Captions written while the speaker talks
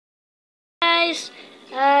guys.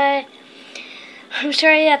 I'm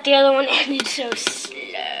sorry that the other one ended so slow.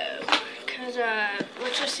 Cause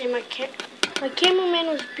let's just say my cameraman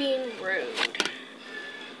was being rude.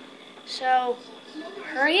 So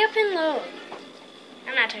hurry up and load.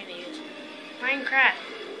 I'm not talking to you. Minecraft.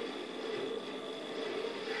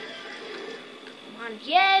 Come on,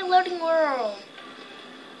 yay, loading world.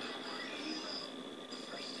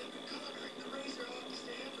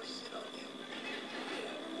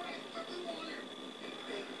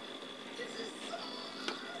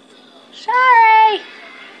 Sorry.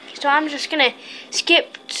 So I'm just gonna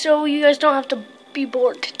skip so you guys don't have to be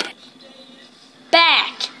bored today.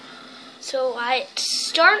 Back. So I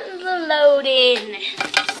started the loading.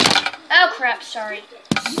 Oh crap, sorry.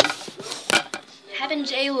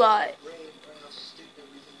 Happens a lot.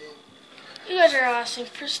 You guys are awesome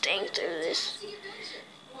for staying through this.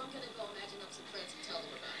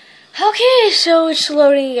 Okay, so it's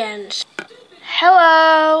loading again.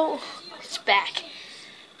 Hello. It's back.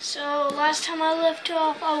 So last time I left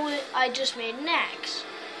off, I just made an axe.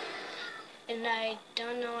 And I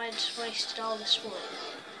don't know, I just wasted all this wood.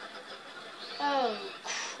 Oh,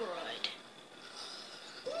 crud.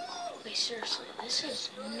 Wait, seriously, this is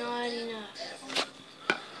not enough.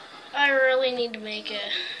 I really need to make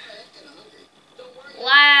a...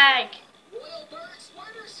 Lag!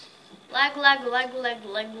 Lag, lag, lag, lag,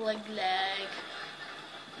 lag, lag, lag.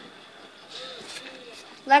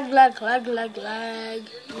 Lag, lag, lag, lag, lag.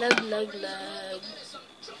 Lag, lag, lag.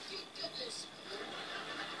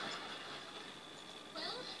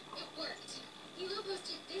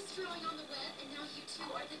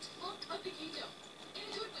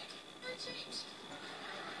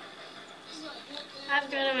 I've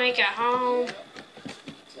got to make a home.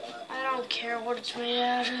 I don't care what it's made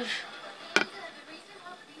out of.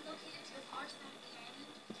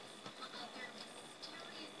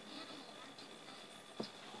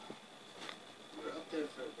 We're up there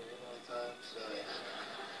for a very long time, so...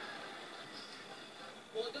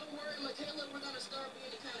 Well, don't worry, Michaela, we're gonna start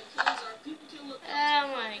being the kind of kids our people can look up to. Oh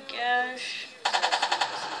my gosh.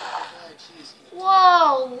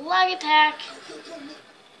 Whoa, lag attack.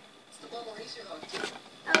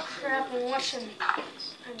 Oh crap, I'm watching a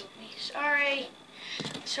movie. Sorry.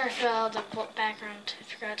 Sorry for all the background. I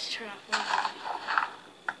forgot to turn off my movie.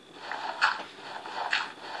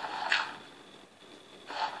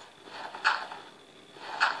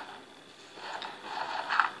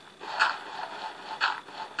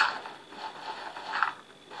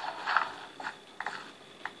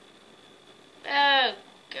 Oh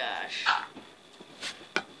gosh.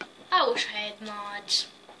 I wish I had mods.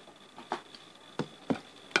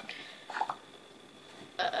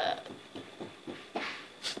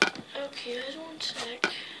 Okay, guys, one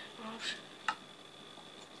sec.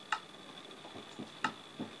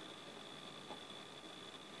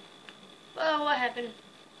 Oh, what happened?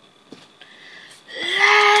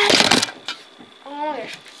 Oh my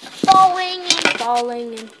gosh. Falling and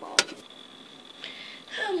falling and falling.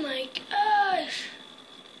 Oh my gosh.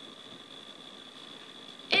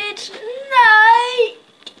 It's night!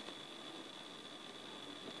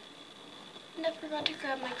 And I forgot to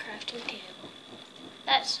grab my crafting table.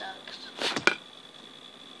 That sucks.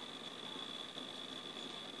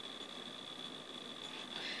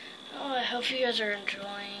 Oh, I hope you guys are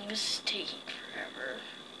enjoying. This is taking forever.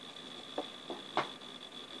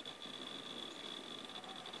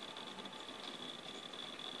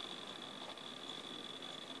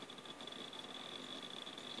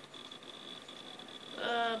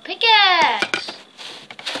 Pickaxe!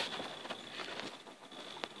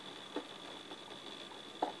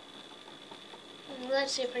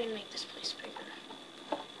 Let's see if I can make this place bigger.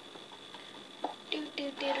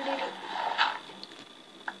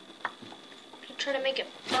 I'll try to make it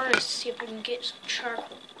furnace to see if I can get some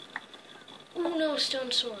charcoal. Ooh, no,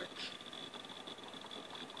 stone sword.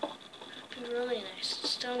 That'd be really nice.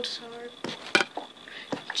 Stone sword.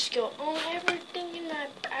 Just go on everything in my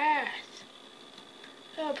path.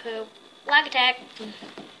 Oh, poop. Lag attack.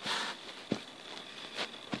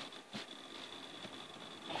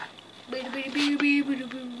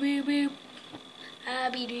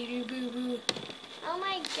 Oh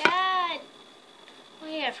my god. Oh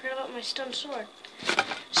yeah, I forgot about my stone sword.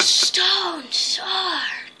 Stone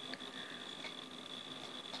sword!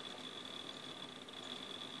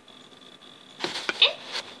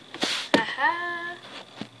 Haha.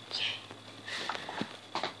 Yeah.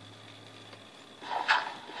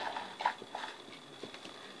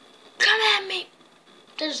 Come at me!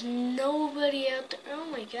 There's nobody out there. Oh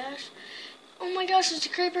my gosh. Oh my gosh, it's a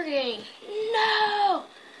creeper gang. No!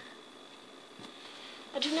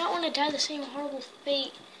 I do not want to die the same horrible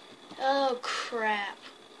fate Oh crap.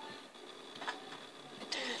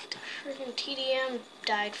 The freaking TDM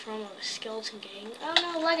died from a skeleton gang. Oh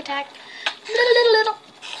no, leg attack. Little.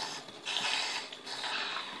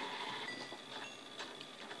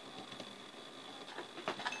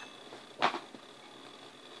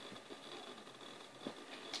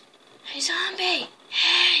 Hey zombie!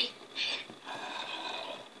 Hey!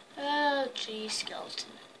 Oh geez, skeleton.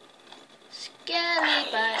 Skelly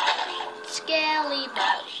butt. Skelly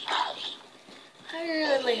butt. I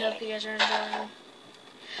really hope you guys are enjoying.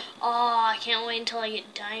 Oh, I can't wait until I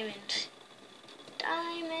get diamond.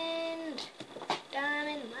 Diamond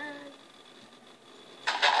mine.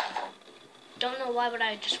 Don't know why, but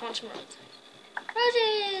I just want some roses.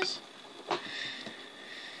 Roses!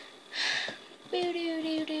 Boo doo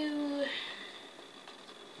doo doo.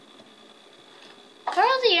 Where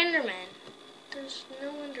are the Endermen? There's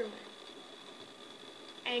no Enderman.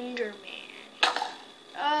 Enderman.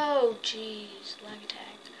 Oh jeez, lag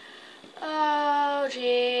attack. Oh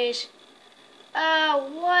jeez. Oh,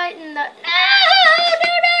 what in the...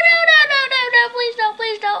 No,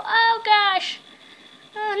 please don't. Oh gosh.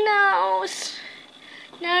 Oh no.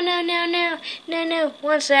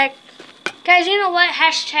 1 sec. Guys, you know what?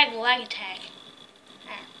 Hashtag lag attack.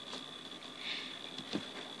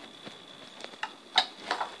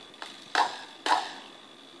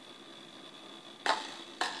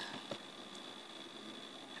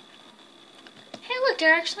 Hey look,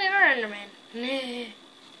 there actually are Endermen.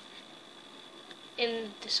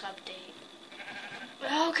 In this update.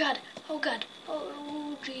 Oh god.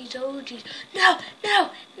 Oh jeez. No,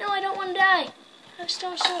 I don't want to die. I have a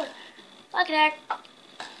stone sword. Lag attack.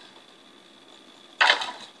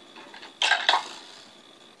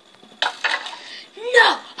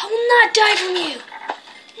 No! I will not die from you!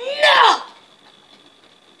 No!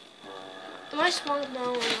 Am I small? No,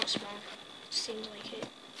 I'm not small. It seems like it.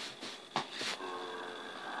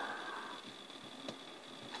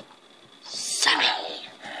 Summon!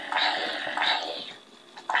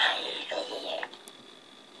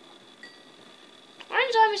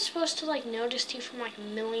 Aren't zombies supposed to like notice you from like a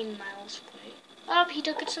million miles away? Oh, he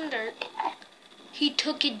took it some dirt. He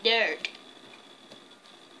took it dirt.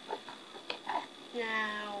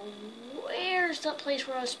 Now, where's that place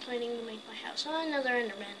where I was planning to make my house? Oh, another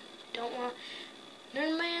Enderman. Don't want...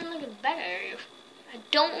 Enderman, look at the back of you. I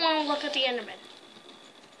don't want to look at the Enderman.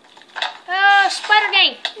 Oh, spider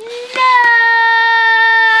gang! No!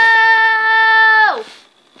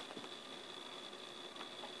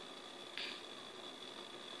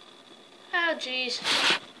 Oh, jeez.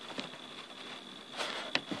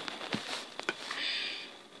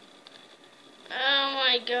 Oh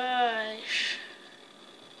my gosh.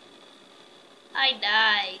 I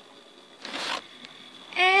died.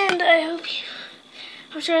 And I hope you...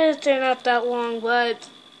 I'm sure that they're not that long, but...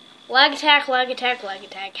 Lag attack.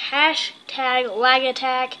 Hashtag lag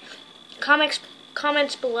attack.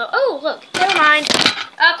 Comments below. Oh, look. Never mind.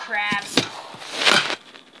 Oh, crap.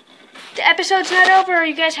 The episode's not over. Are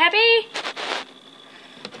you guys happy?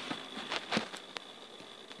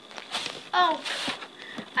 Oh.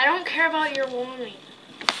 I don't care about your warning.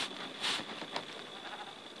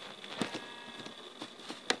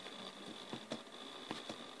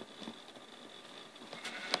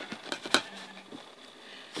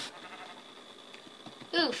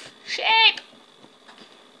 Oof. Shape!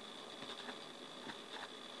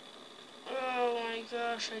 Oh my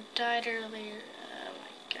gosh, I died earlier. Oh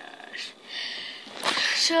my gosh.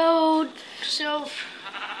 So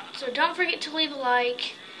don't forget to leave a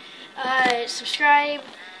like, subscribe,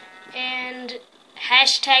 and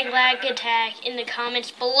hashtag lag attack in the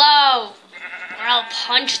comments below, or I'll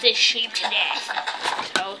punch this sheep to death.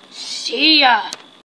 So, see ya!